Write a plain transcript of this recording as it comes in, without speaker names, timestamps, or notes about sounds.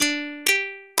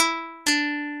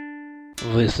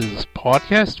This is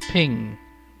Podcast Ping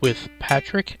with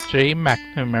Patrick J.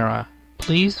 McNamara.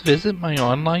 Please visit my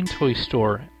online toy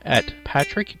store at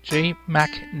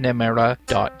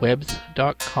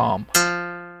patrickjmcnamara.webs.com.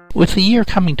 With the year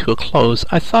coming to a close,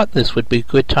 I thought this would be a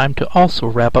good time to also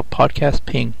wrap up Podcast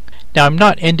Ping. Now, I'm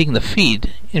not ending the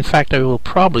feed. In fact, I will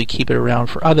probably keep it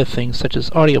around for other things such as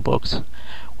audiobooks.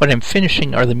 What I'm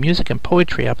finishing are the music and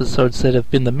poetry episodes that have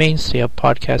been the mainstay of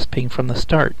Podcast Ping from the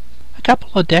start. A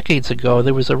couple of decades ago,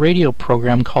 there was a radio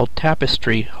program called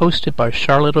Tapestry, hosted by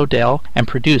Charlotte Odell and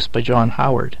produced by John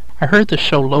Howard. I heard the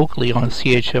show locally on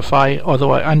CHFI, although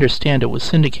I understand it was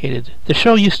syndicated. The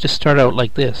show used to start out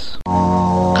like this.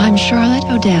 I'm Charlotte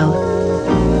Odell.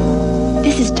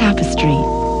 This is Tapestry,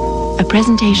 a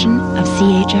presentation of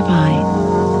CHFI.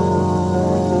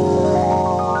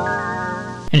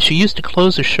 And she used to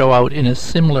close the show out in a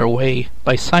similar way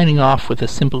by signing off with a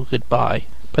simple goodbye.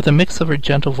 But the mix of her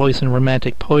gentle voice and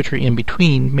romantic poetry in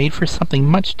between made for something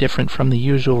much different from the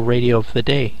usual radio of the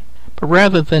day. But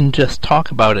rather than just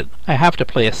talk about it, I have to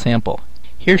play a sample.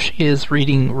 Here she is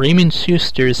reading Raymond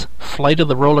Schuster's Flight of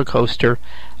the Roller Coaster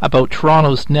about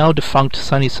Toronto's now-defunct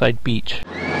Sunnyside Beach.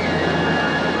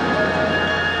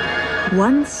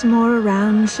 Once more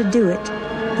around should do it,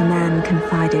 the man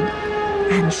confided.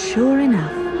 And sure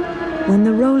enough, when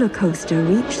the roller coaster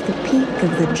reached the peak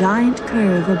of the giant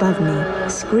curve above me,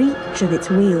 screech of its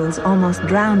wheels almost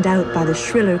drowned out by the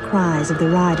shriller cries of the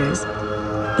riders.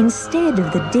 Instead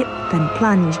of the dip and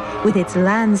plunge with its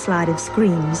landslide of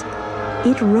screams,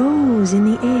 it rose in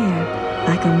the air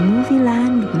like a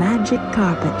movie-land magic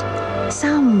carpet,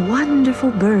 some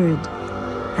wonderful bird,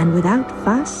 and without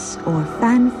fuss or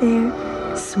fanfare,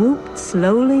 swooped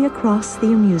slowly across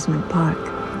the amusement park,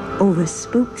 over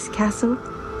Spook's Castle,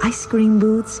 ice cream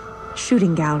booths,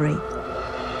 shooting gallery,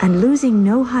 and losing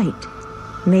no height,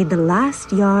 made the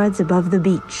last yards above the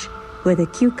beach, where the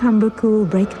cucumber-cool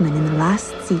brakeman in the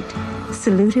last seat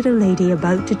saluted a lady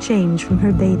about to change from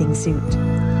her bathing suit.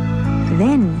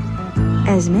 Then,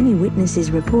 as many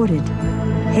witnesses reported,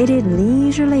 headed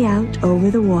leisurely out over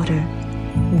the water,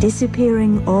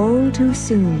 disappearing all too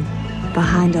soon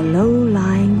behind a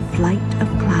low-lying flight of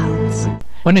clouds.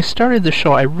 When I started the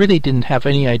show, I really didn't have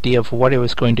any idea of what I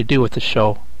was going to do with the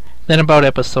show. Then about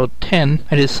episode 10,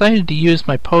 I decided to use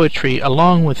my poetry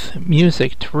along with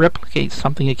music to replicate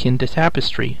something akin to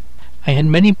Tapestry. I had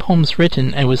many poems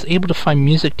written and was able to find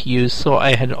music to use, so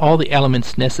I had all the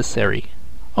elements necessary.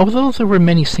 Although there were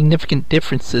many significant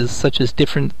differences, such as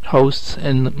different hosts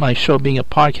and my show being a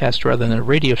podcast rather than a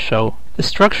radio show, the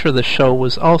structure of the show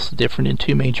was also different in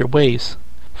two major ways.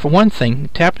 For one thing,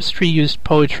 Tapestry used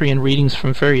poetry and readings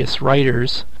from various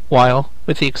writers, while,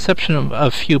 with the exception of a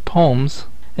few poems,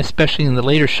 especially in the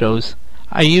later shows,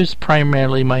 I used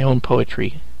primarily my own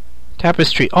poetry.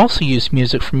 Tapestry also used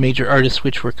music from major artists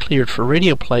which were cleared for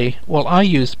radio play, while I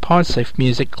used PodSafe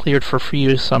music cleared for free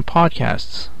use on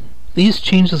podcasts. These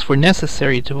changes were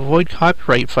necessary to avoid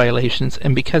copyright violations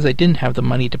and because I didn't have the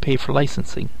money to pay for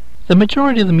licensing. The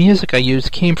majority of the music I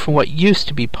used came from what used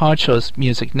to be Podshow's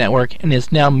music network and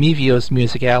is now Mevio's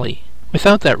Music Alley.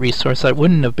 Without that resource, I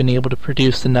wouldn't have been able to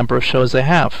produce the number of shows I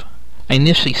have. I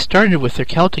initially started with their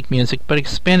Celtic music, but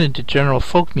expanded to general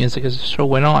folk music as the show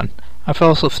went on. I've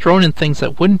also thrown in things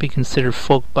that wouldn't be considered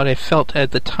folk, but I felt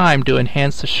at the time to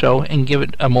enhance the show and give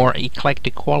it a more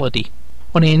eclectic quality.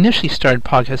 When I initially started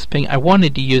Podcast Ping, I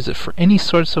wanted to use it for any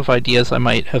sorts of ideas I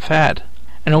might have had.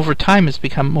 And over time it's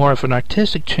become more of an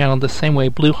artistic channel the same way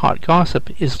Blue Hot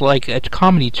Gossip is like a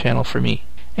comedy channel for me.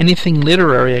 Anything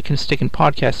literary I can stick in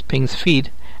Podcast Ping's feed,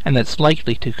 and that's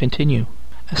likely to continue.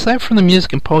 Aside from the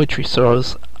music and poetry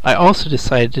shows, I also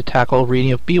decided to tackle a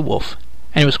reading of Beowulf,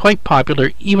 and it was quite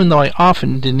popular even though I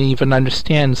often didn't even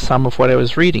understand some of what I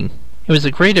was reading. It was a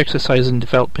great exercise in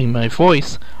developing my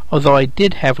voice, although I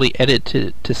did heavily edit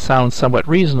it to sound somewhat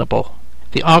reasonable.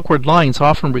 The awkward lines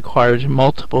often required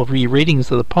multiple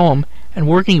rereadings of the poem, and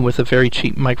working with a very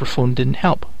cheap microphone didn't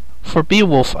help. For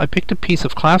Beowulf, I picked a piece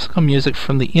of classical music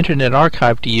from the Internet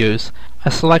Archive to use,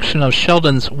 a selection of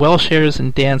Sheldon's Welsh Airs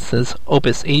and Dances,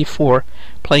 Opus 84,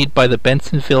 played by the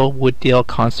Bensonville Wooddale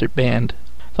Concert Band.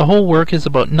 The whole work is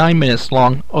about 9 minutes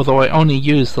long, although I only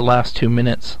used the last 2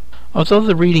 minutes. Although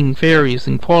the reading varies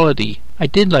in quality, I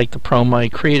did like the promo I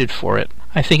created for it.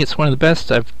 I think it's one of the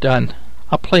best I've done.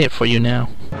 I'll play it for you now.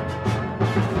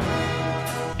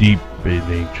 Deep in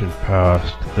ancient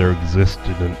past, there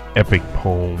existed an epic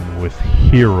poem with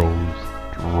heroes,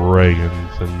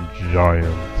 dragons, and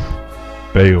giants.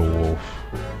 Beowulf.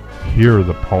 Hear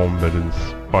the poem that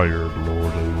inspired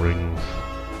Lord of the Rings.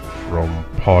 From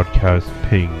Podcast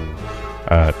Ping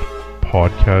at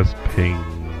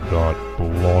podcastping.com.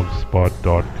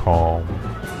 www.blogspot.com.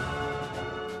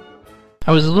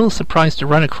 I was a little surprised to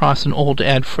run across an old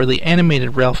ad for the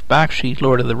animated Ralph Bakshi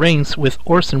Lord of the Rings with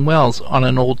Orson Welles on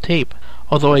an old tape.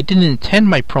 Although I didn't intend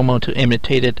my promo to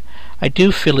imitate it, I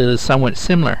do feel it is somewhat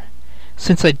similar.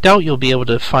 Since I doubt you'll be able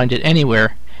to find it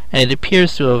anywhere, and it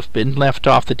appears to have been left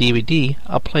off the DVD,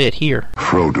 I'll play it here.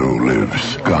 Frodo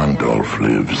lives, Gandalf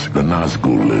lives, the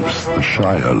Nazgul lives, the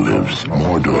Shire lives,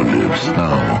 Mordor lives.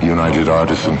 Now, United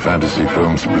Artists and Fantasy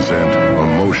Films present a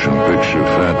motion picture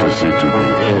fantasy to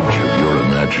the edge of your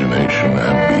imagination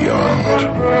and beyond.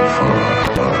 Far,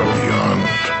 far beyond.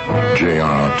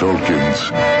 J.R.R. Tolkien's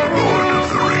The Lord of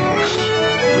the Rings.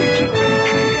 Rated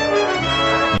PG.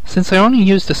 Since I only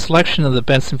used a selection of the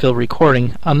Bensonville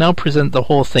recording, I'll now present the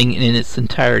whole thing in its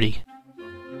entirety.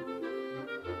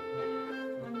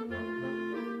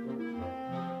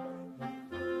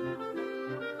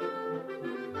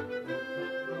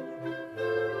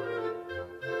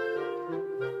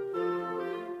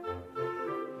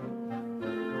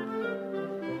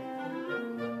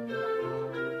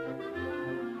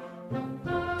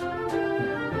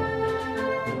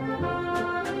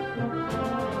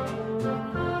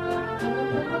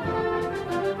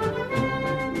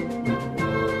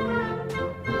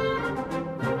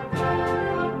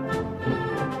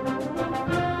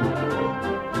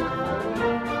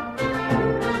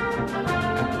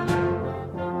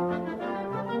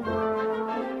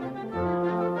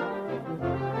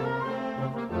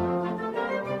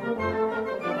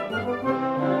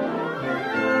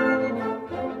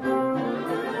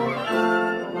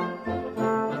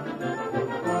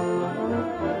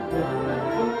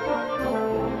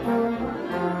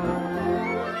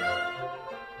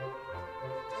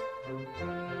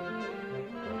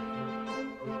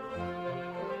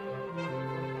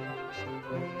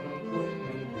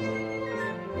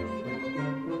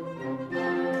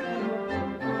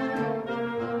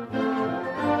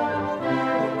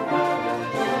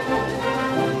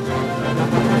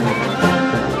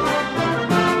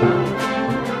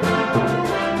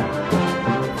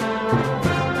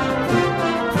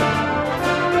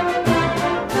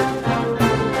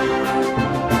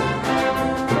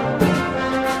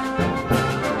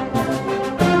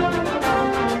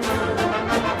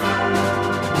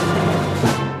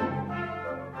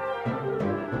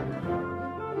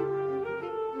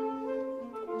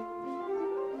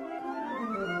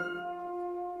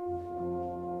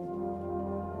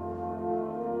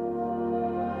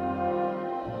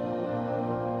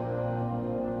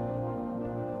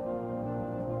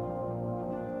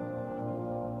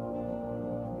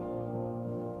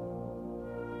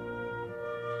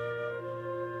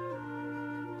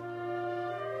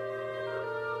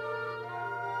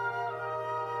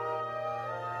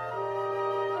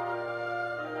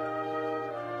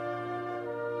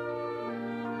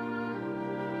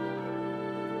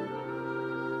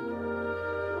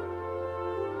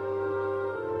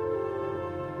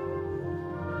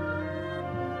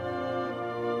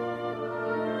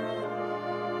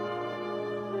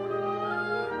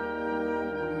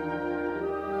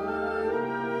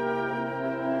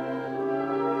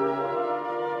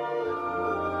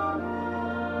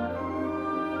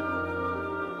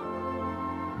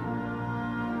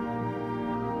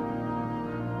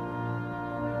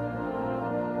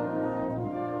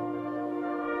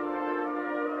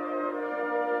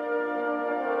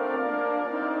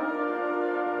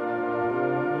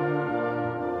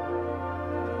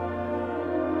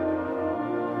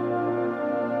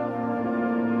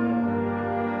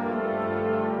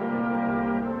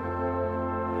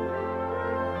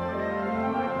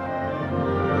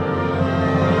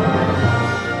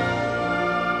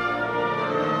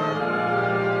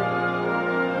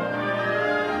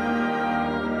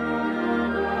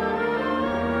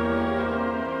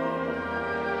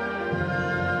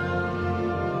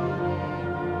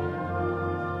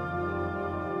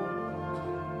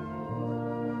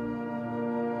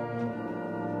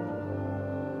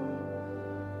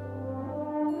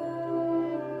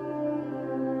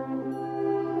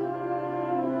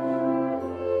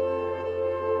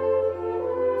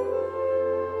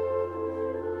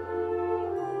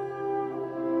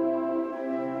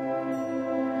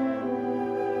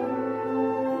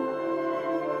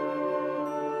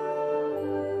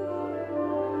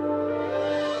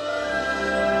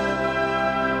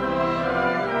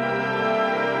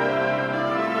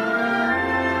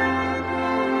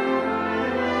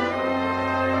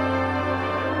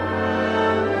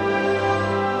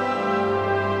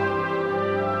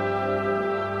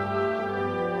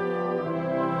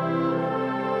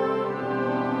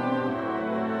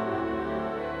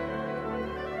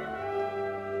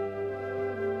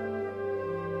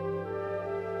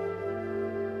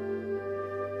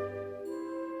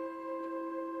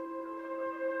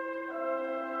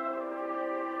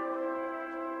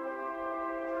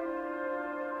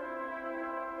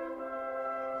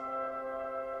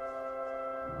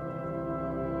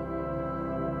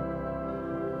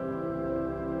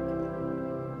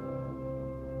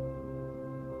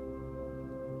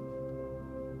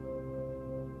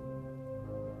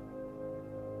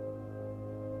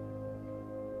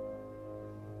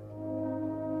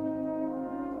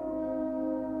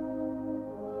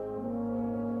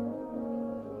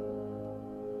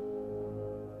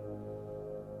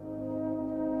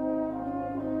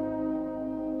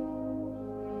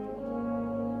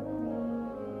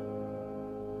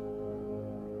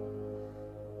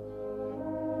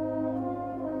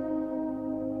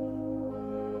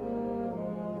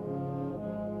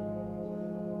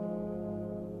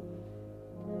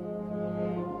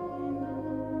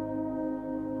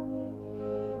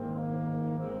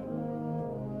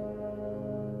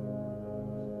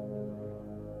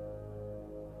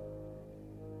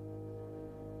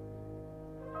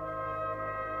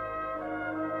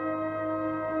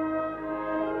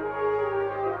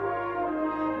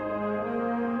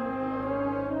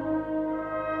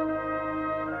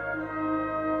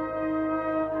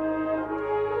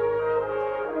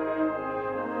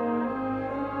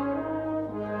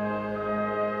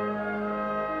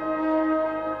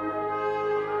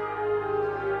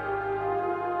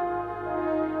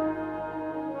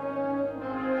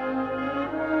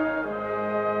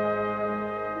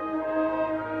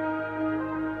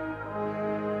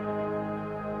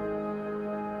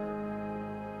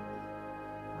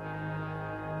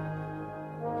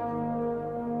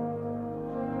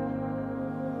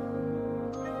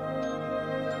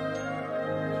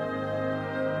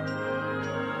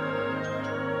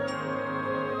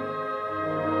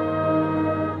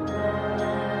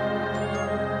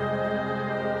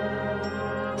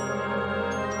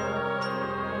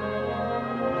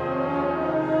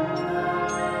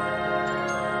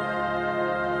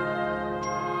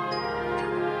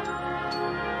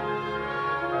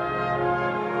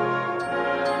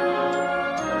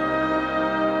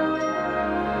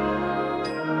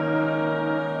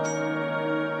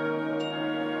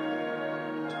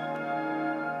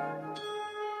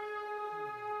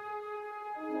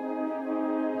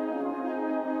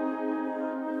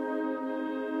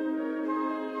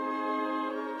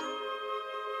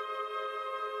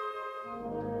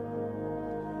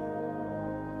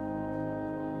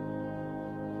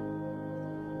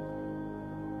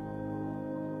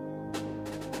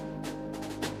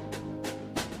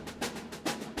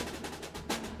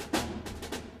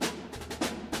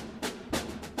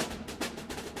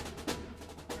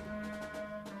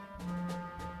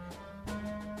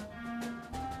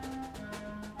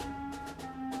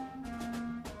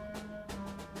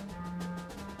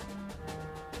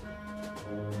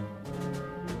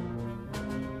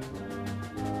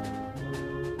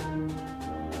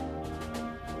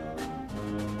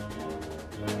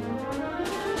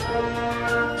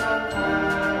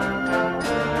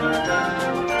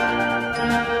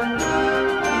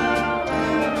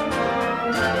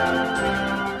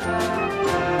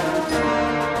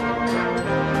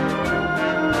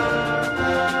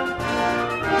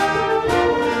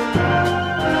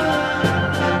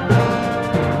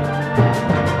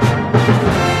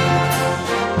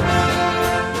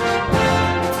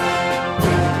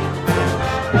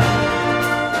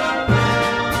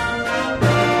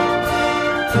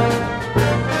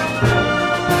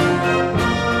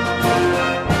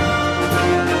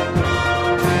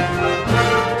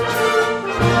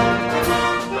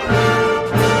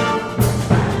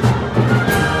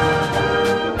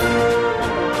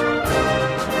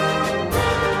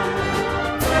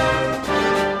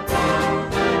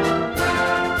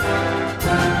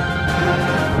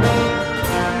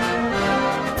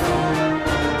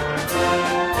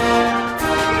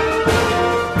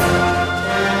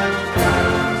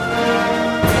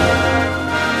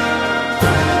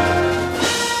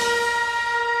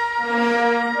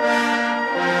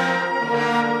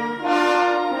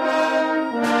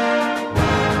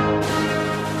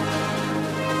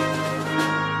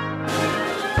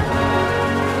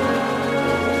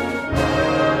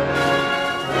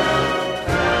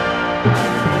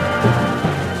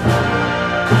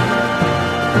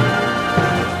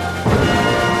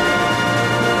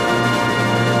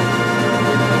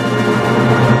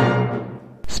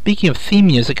 Speaking of theme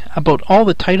music, about all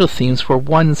the title themes were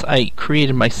ones I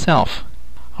created myself.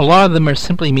 A lot of them are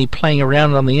simply me playing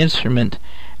around on the instrument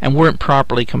and weren't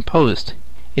properly composed.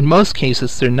 In most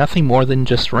cases, they're nothing more than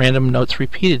just random notes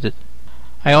repeated.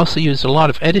 I also used a lot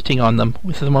of editing on them,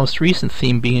 with the most recent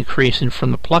theme being a creation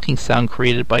from the plucking sound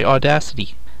created by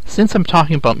Audacity. Since I'm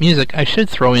talking about music, I should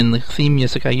throw in the theme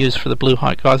music I used for the Blue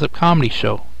Hot Gossip comedy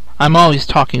show. I'm always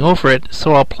talking over it,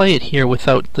 so I'll play it here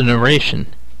without the narration.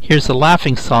 Here's The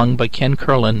Laughing Song by Ken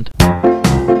Kurland.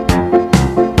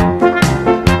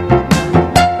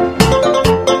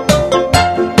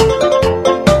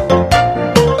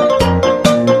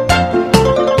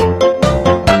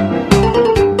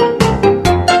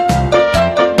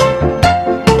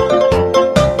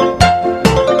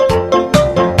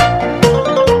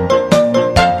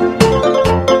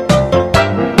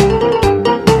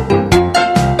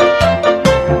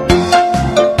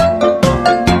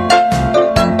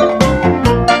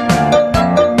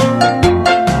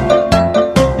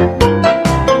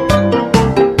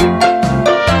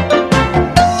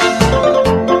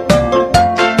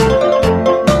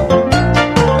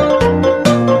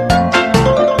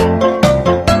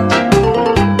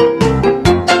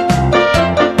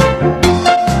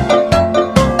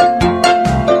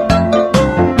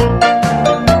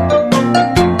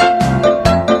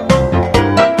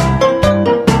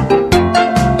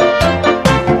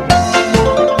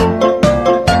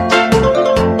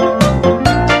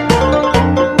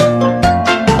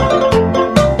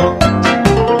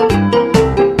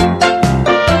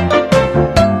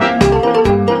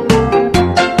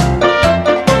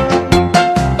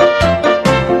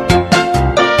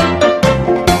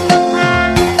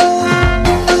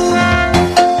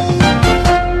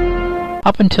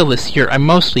 Up until this year, I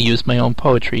mostly used my own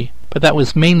poetry, but that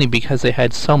was mainly because I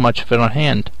had so much of it on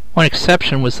hand. One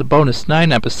exception was the bonus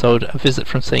 9 episode, A Visit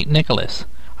from St. Nicholas.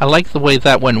 I liked the way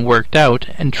that one worked out,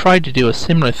 and tried to do a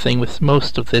similar thing with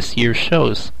most of this year's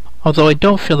shows. Although I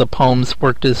don't feel the poems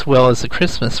worked as well as the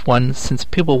Christmas one, since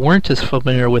people weren't as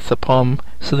familiar with the poem,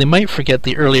 so they might forget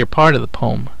the earlier part of the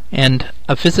poem. And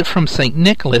A Visit from St.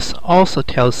 Nicholas also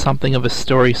tells something of a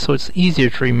story, so it's easier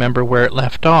to remember where it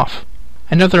left off.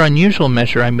 Another unusual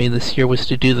measure I made this year was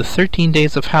to do the 13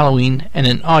 days of Halloween and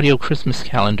an audio Christmas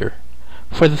calendar.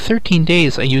 For the 13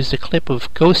 days I used a clip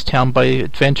of Ghost Town by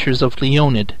Adventures of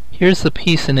Leonid. Here's the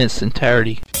piece in its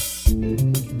entirety.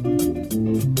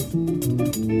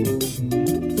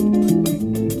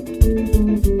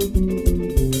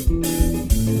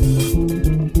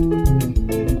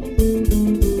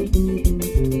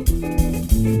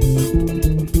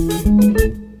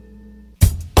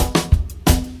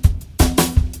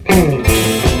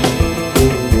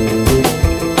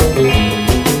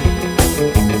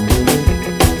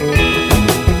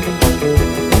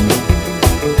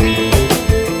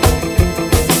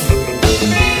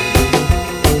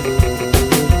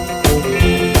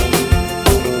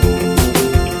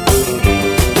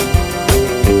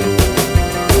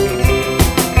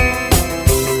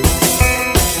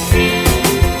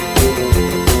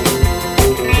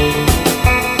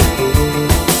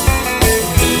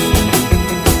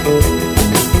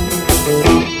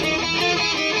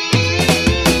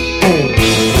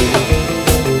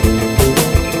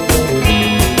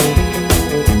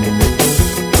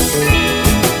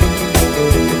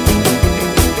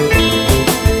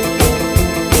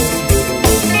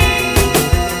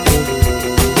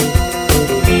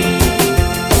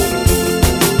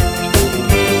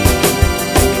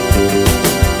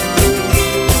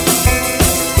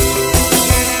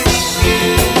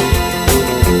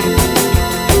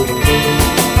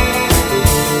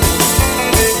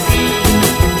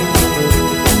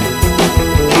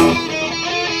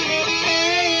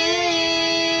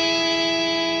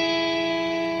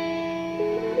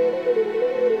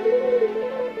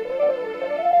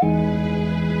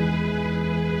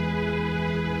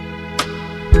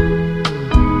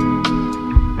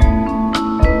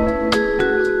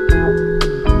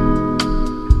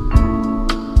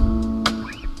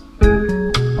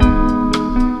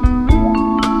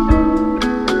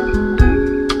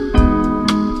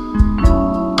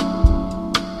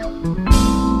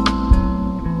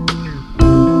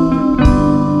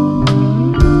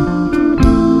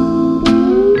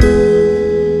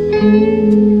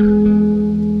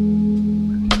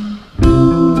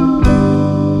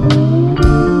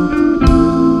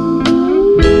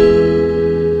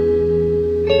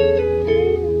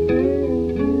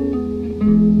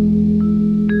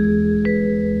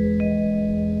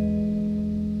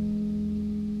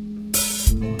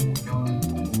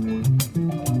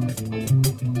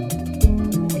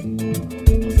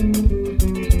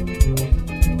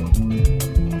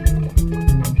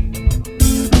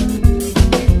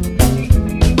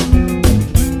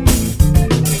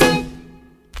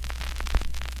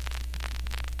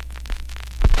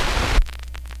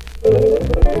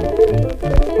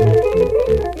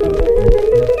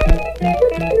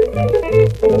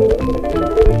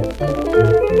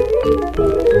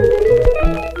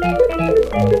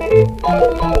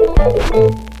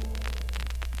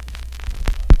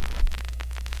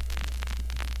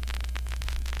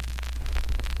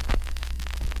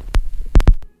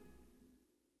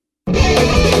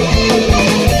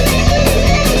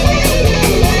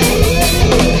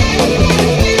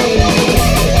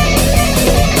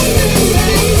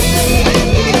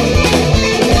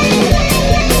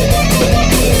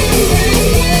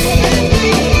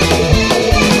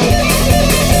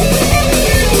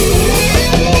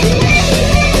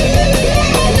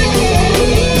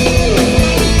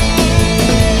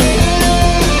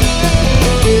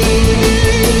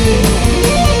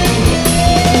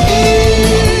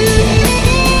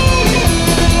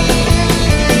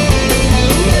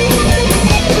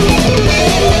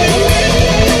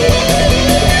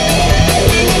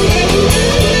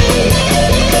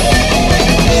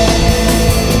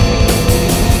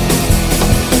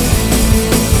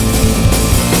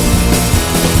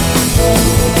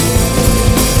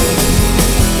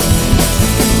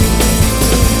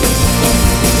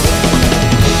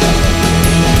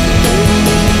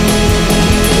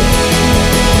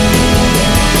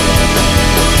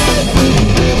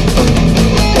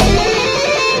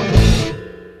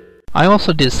 I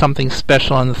also did something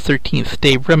special on the 13th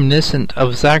day reminiscent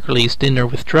of Zacherle's dinner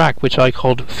with Drac, which I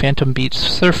called Phantom Beach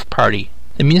Surf Party.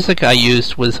 The music I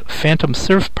used was Phantom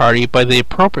Surf Party by the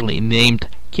appropriately named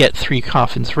Get Three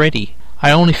Coffins Ready. I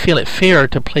only feel it fair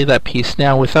to play that piece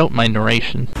now without my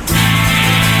narration.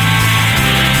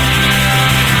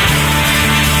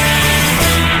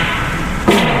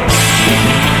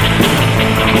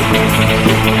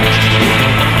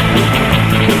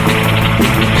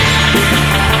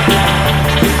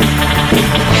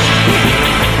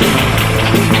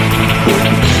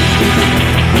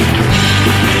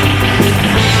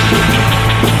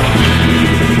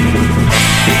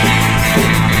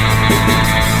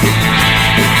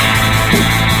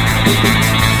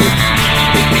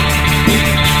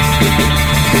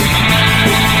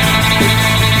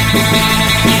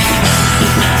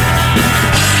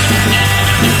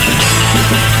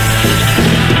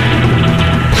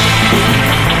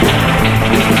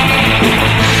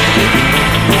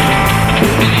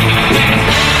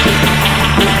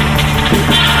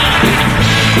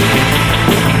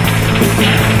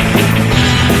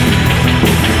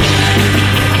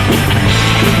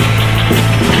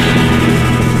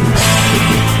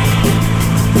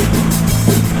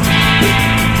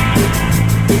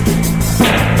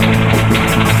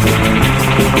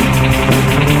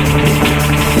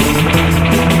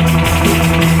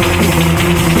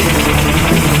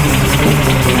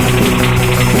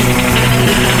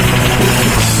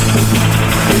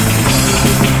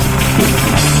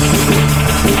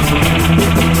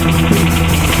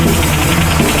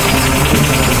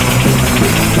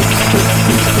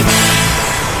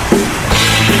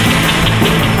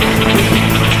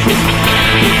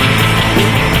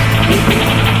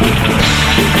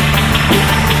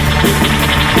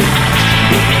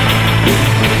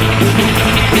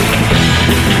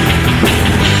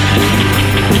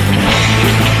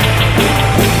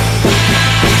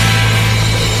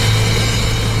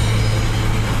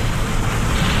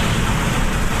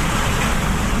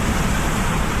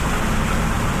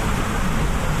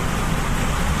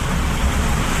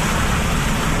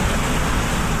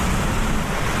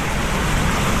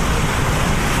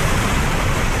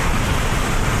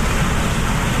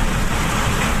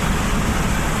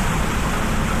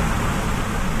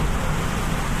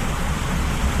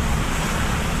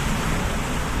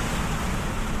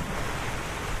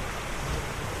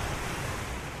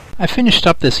 I finished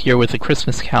up this year with a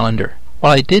Christmas calendar.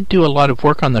 While I did do a lot of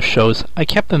work on the shows, I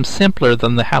kept them simpler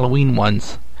than the Halloween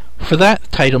ones. For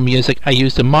that title music, I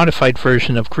used a modified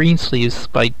version of Greensleeves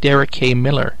by Derek K.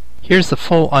 Miller. Here's the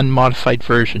full unmodified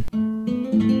version.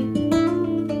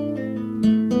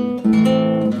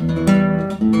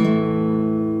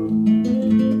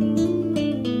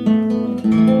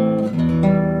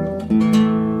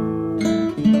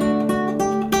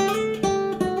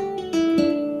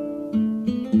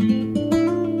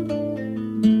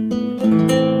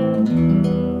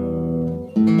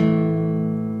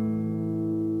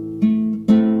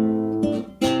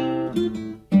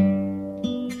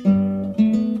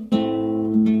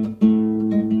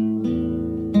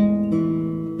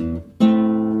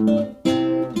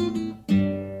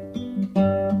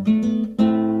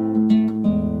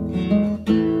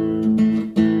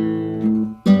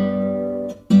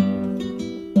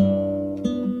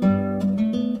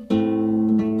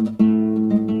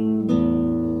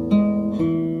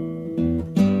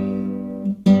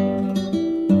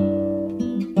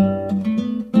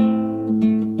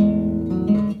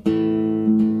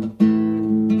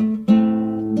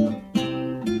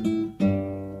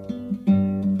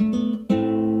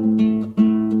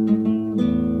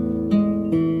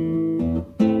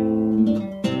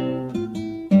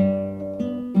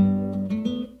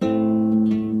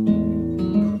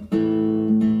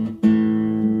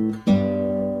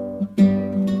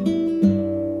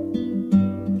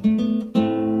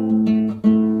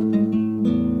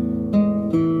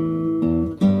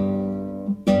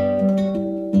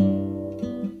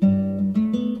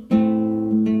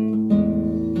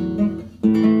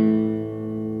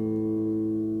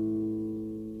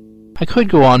 I could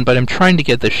go on, but I'm trying to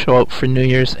get the show out for New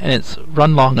Year's, and it's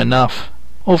run long enough.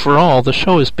 Overall, the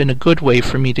show has been a good way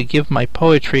for me to give my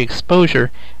poetry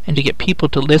exposure and to get people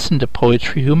to listen to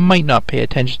poetry who might not pay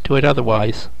attention to it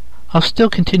otherwise. I'll still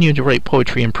continue to write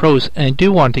poetry and prose, and I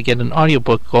do want to get an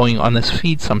audiobook going on this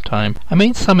feed sometime. I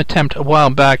made some attempt a while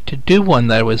back to do one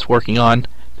that I was working on,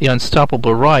 The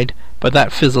Unstoppable Ride, but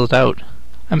that fizzled out.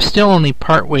 I'm still only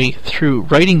partway through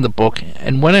writing the book,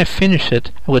 and when I finish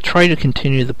it, I will try to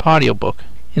continue the audiobook.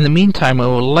 In the meantime, I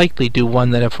will likely do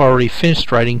one that I've already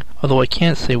finished writing, although I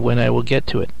can't say when I will get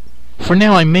to it. For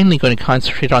now, I'm mainly going to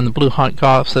concentrate on the Blue Hot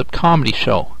Gossip comedy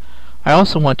show. I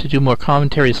also want to do more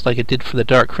commentaries like I did for the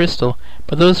Dark Crystal,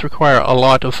 but those require a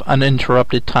lot of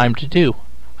uninterrupted time to do.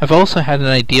 I've also had an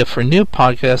idea for a new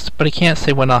podcast, but I can't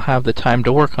say when I'll have the time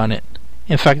to work on it.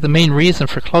 In fact, the main reason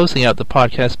for closing out the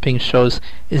Podcast Ping shows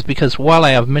is because while I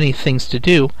have many things to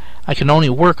do, I can only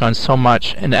work on so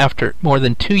much, and after more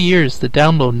than 2 years, the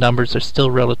download numbers are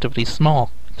still relatively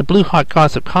small. The Blue Hot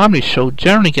Gossip comedy show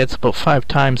generally gets about 5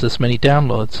 times as many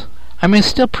downloads. I may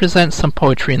still present some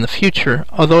poetry in the future,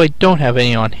 although I don't have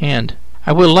any on hand.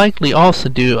 I will likely also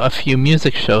do a few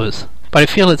music shows, but I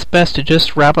feel it's best to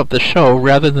just wrap up the show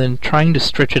rather than trying to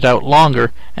stretch it out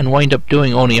longer and wind up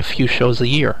doing only a few shows a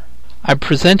year. I've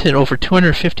presented over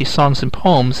 250 songs and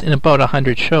poems in about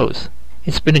 100 shows.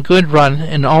 It's been a good run,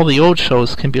 and all the old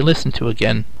shows can be listened to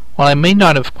again. While I may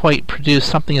not have quite produced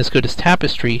something as good as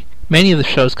Tapestry, many of the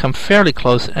shows come fairly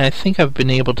close, and I think I've been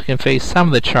able to convey some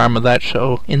of the charm of that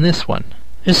show in this one.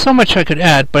 There's so much I could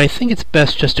add, but I think it's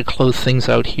best just to close things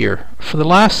out here. For the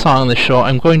last song of the show,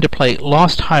 I'm going to play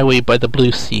Lost Highway by the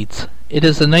Blue Seeds. It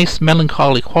has a nice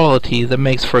melancholy quality that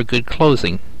makes for a good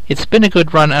closing. It's been a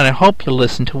good run, and I hope you'll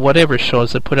listen to whatever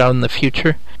shows I put out in the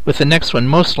future, with the next one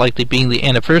most likely being the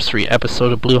anniversary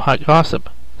episode of Blue Hot Gossip.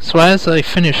 So as I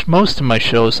finish most of my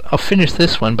shows, I'll finish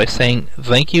this one by saying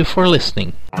thank you for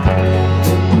listening.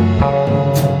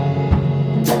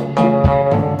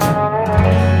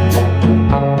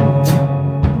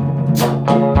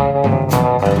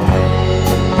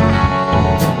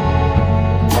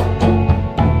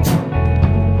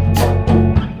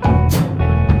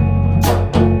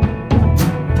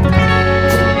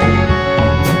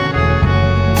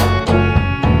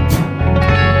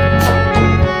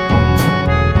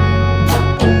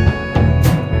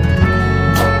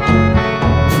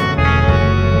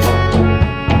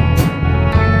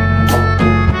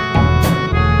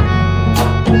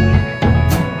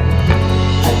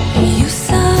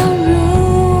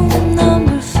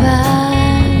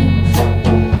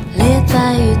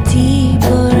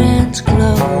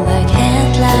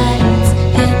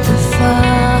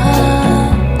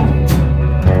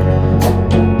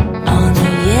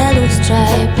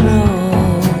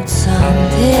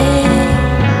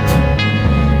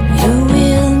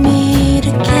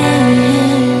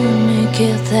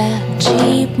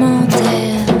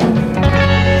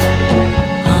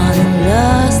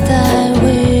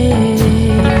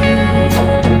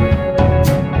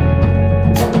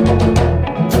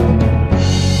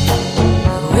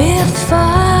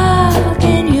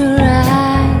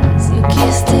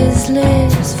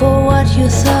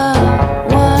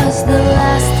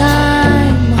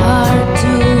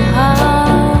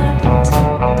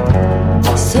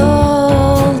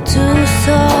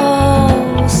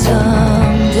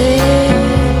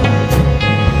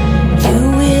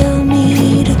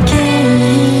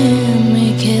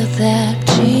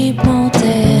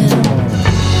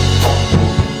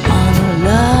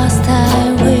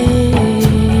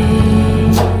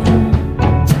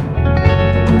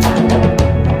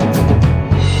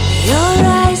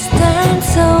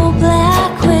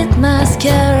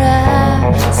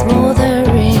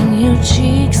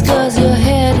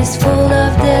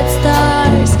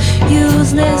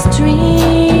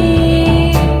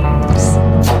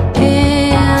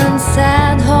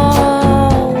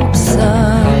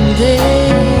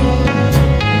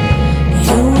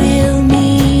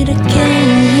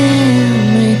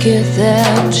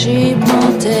 That cheap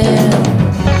motel.